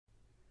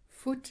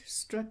Foot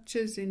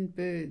structures in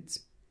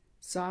birds.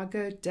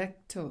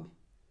 Zygodactyl.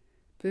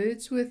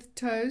 Birds with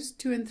toes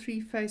 2 and 3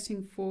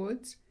 facing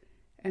forwards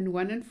and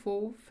 1 and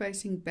 4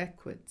 facing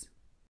backwards.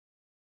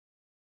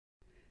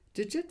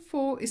 Digit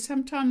 4 is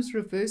sometimes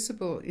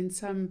reversible in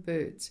some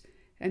birds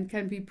and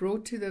can be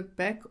brought to the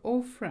back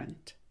or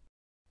front.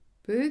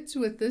 Birds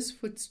with this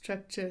foot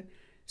structure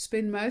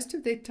spend most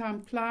of their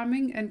time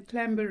climbing and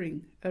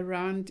clambering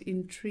around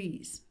in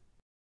trees.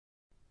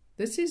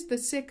 This is the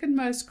second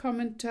most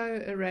common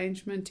toe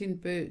arrangement in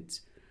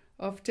birds,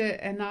 after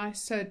an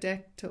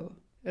isodactyl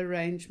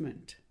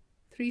arrangement,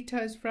 3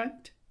 toes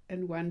front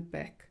and 1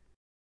 back.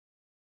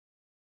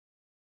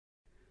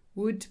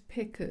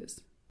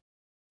 Woodpeckers.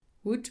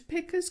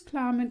 Woodpeckers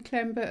climb and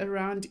clamber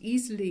around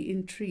easily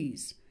in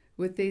trees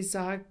with their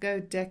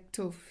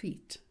zygodactyl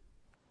feet.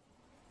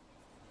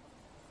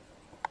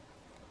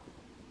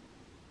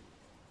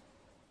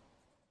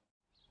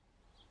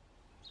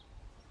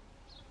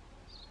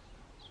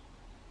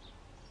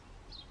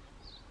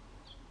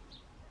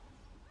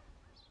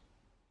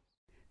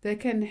 They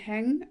can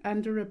hang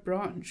under a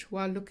branch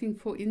while looking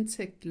for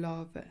insect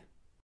larvae.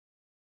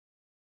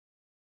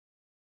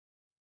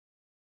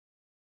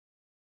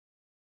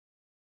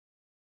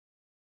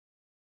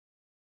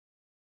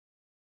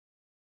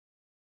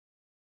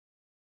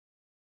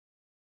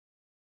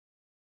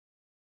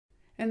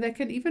 And they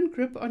can even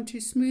grip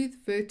onto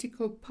smooth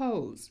vertical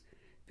poles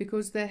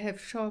because they have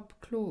sharp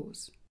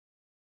claws.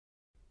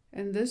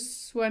 And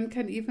this one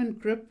can even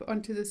grip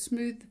onto the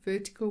smooth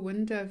vertical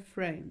window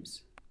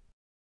frames.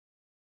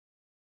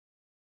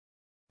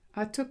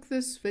 I took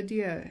this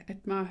video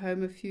at my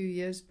home a few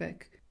years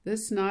back.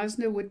 This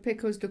Neisner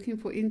woodpecker was looking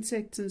for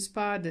insects and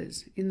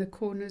spiders in the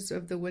corners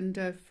of the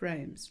window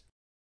frames.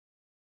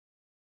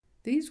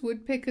 These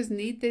woodpeckers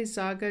need their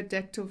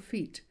zygodactyl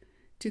feet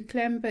to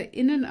clamber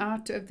in and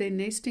out of their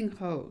nesting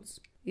holes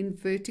in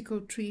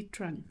vertical tree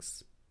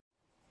trunks.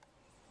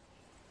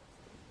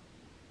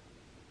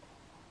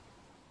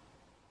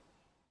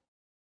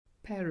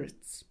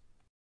 Parrots.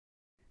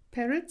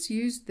 Parrots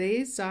use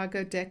their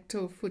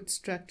zygodactyl foot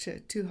structure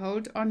to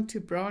hold on to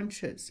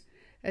branches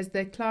as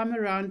they climb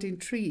around in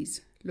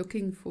trees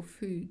looking for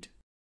food.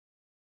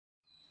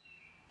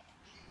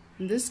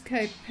 And this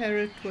Cape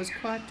parrot was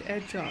quite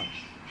agile.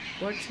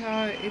 Watch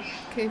how it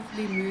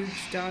carefully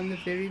moves down the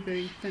very,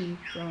 very thin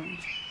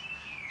branch.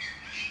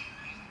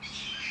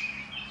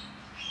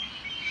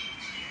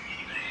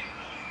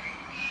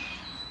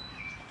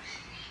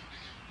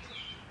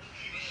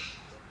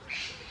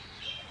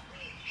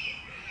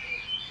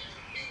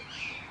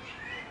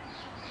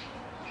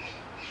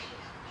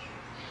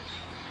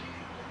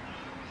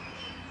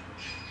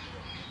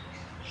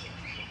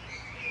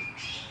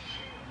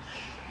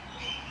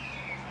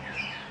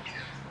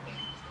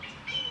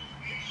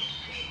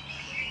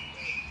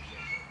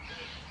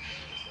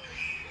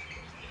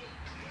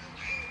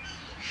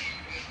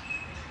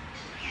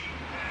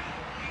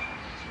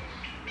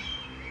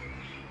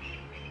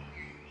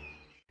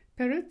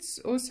 Parrots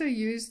also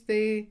use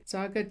their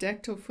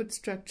zygodactyl foot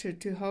structure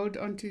to hold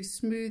onto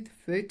smooth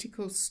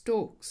vertical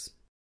stalks,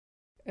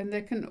 and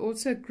they can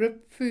also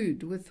grip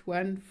food with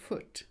 1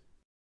 foot.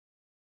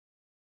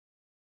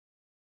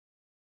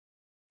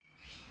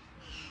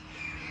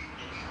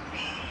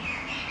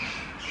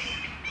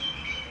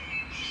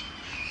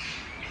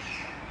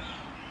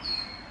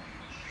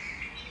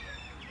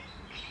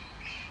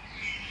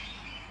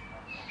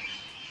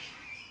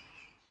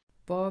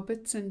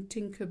 Barbets and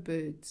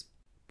tinkerbirds.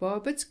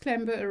 Barbets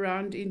clamber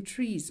around in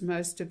trees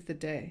most of the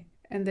day,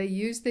 and they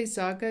use their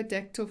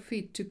zygodactyl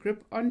feet to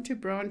grip onto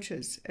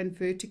branches and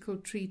vertical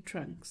tree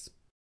trunks.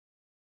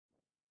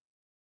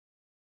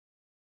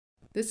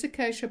 This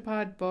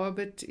acacia-pied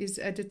barbet is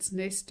at its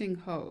nesting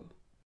hole.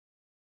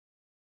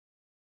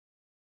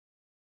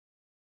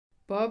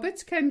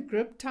 Barbets can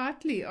grip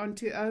tightly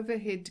onto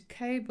overhead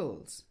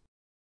cables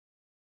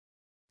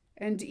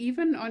and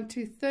even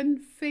onto thin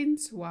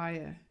fence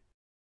wire.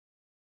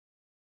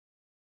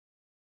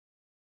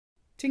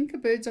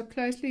 Tinkerbirds are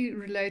closely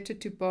related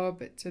to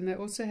barbets, and they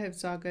also have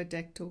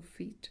zygodactyl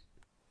feet.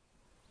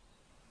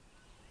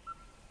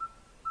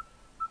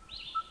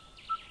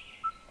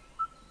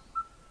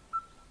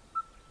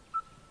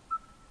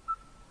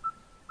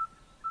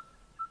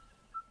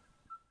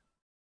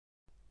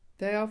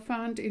 They are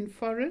found in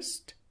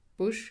forest,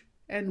 bush,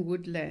 and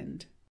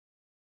woodland.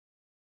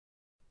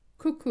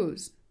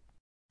 Cuckoos.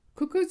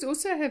 Cuckoos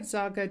also have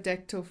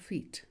zygodactyl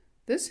feet.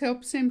 This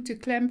helps them to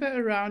clamber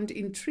around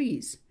in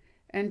trees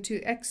and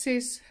to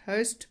access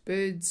host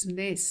birds'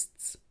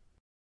 nests.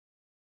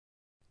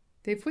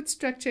 Their foot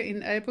structure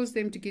enables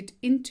them to get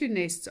into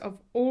nests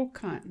of all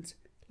kinds,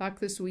 like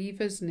this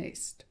weaver's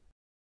nest.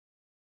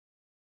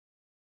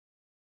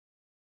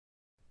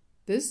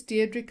 This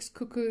Deirdre's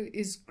cuckoo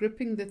is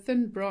gripping the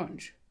thin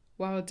branch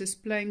while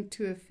displaying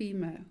to a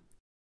female.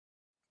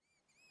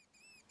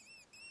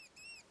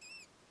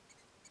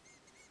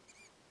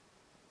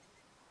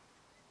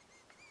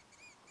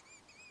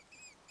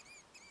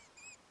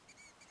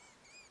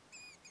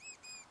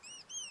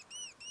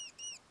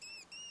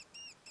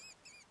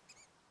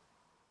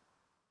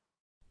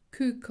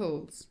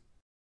 Kukels.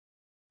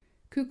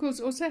 Kukels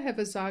also have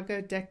a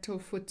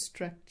zygodactyl foot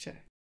structure.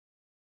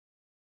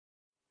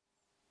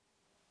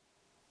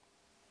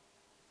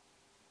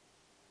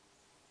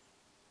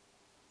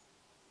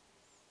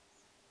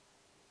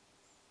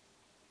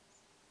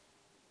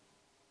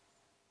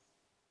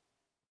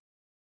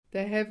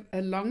 They have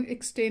a long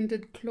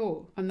extended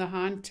claw on the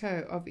hind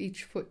toe of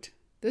each foot.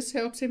 This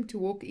helps them to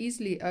walk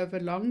easily over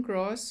long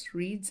grass,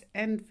 reeds,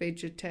 and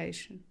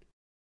vegetation.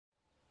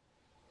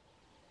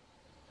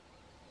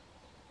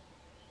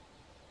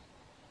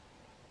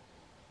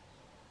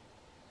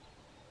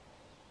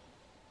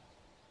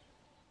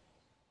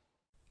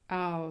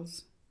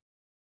 Owls.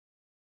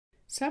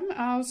 Some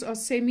owls are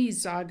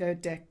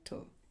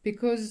semi-zygodactyl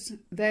because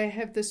they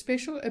have the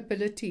special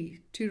zygodactyl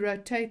to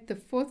rotate the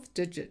fourth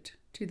digit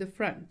to the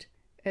front,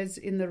 as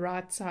in the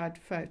right side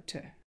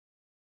photo.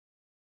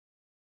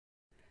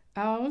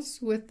 Owls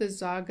with the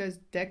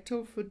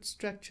zygodactyl foot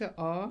structure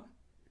are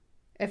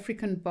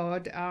African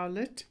barred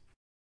owlet,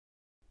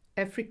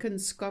 African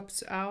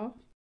scops owl,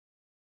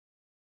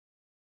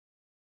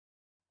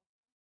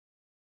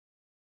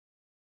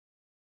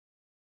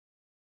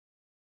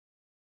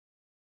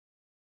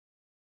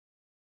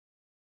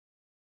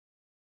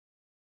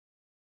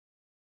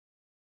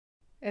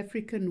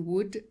 African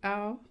wood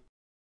owl,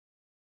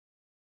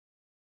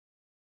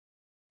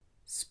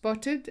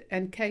 spotted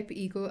and Cape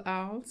eagle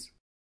owls,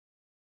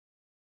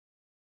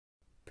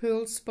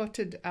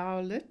 pearl-spotted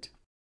owlet,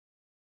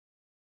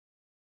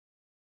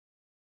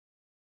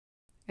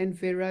 and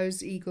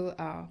Verreaux's eagle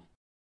owl,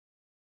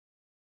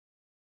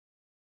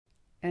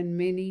 and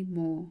many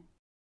more.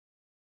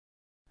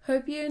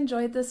 Hope you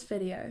enjoyed this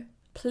video.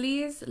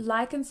 Please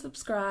like and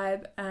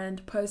subscribe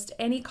and post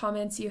any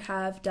comments you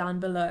have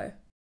down below.